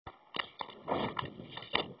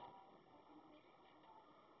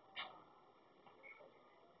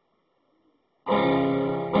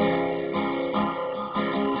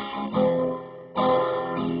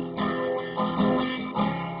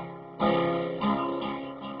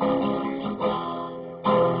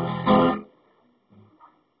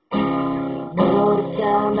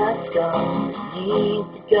gone, needs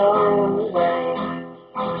to go away.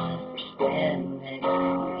 You're standing next to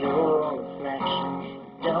your reflection,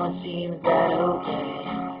 don't seem that okay.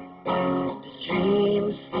 This dream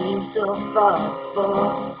seems so far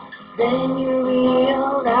before, then you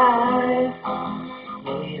realize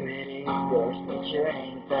here it is, there's no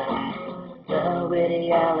turning back. The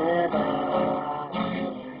witty alibi.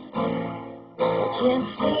 I can't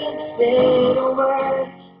seem to say the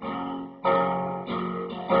words.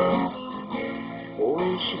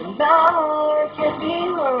 Wishing about can be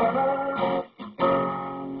heard.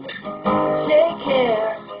 Take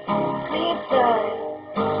care, sleep tight.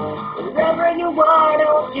 Wherever you are,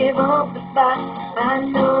 don't give up the fight. I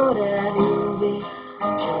know that you'll be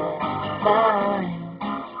just fine.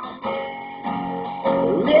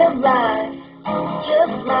 Live life,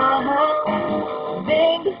 just smile.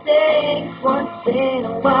 Big mistakes once in a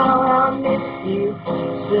while. I'll miss you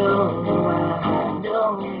so I know.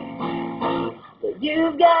 But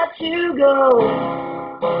you've got to go.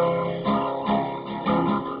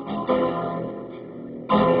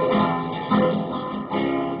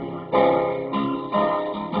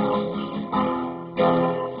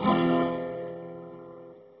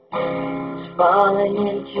 Falling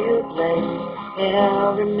into place,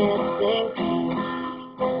 every missing piece.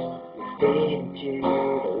 You fade into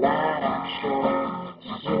the light, I'm sure.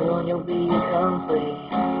 Soon you'll be complete.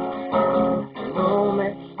 The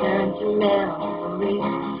moments turn to memories.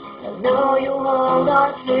 I know you'll hold on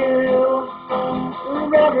to.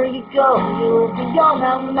 Wherever you go, you'll be on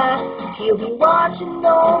my mind. He'll be watching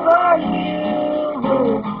over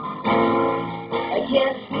you. I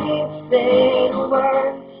can't seem to say the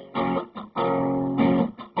words.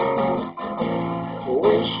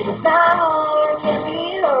 Wishing about can be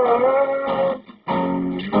heard.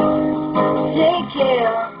 Take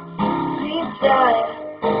care, sleep tight.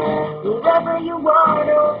 Wherever you are,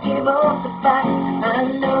 don't give up the fight. I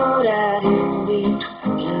know that you'll be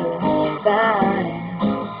just fine.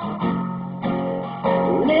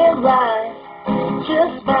 Live life,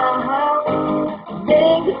 just smile.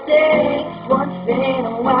 Make mistakes once in a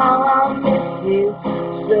while. I'll miss you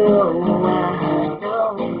so I know.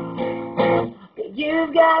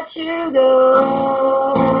 You've got to go.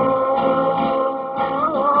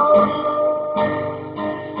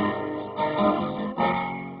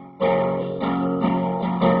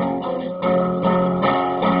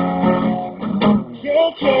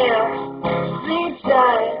 Take care, sleep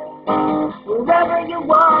tight. Wherever you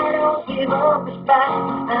are, don't give up the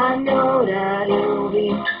fight. I know that you'll be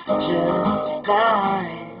just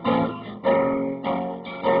fine.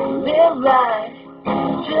 Live life,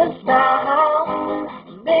 just smile.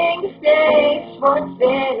 Make mistakes once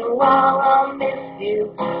in a while. I'll miss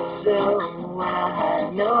you so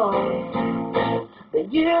I know.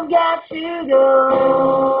 But you've got to go.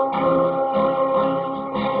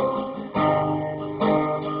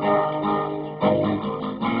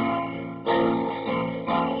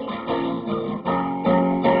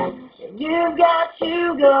 You've got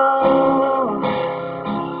to go.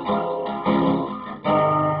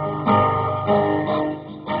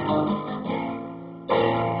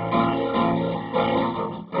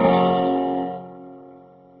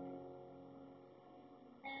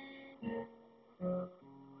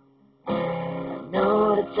 I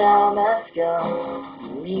know the time has come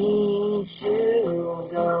for me to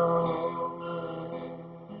go.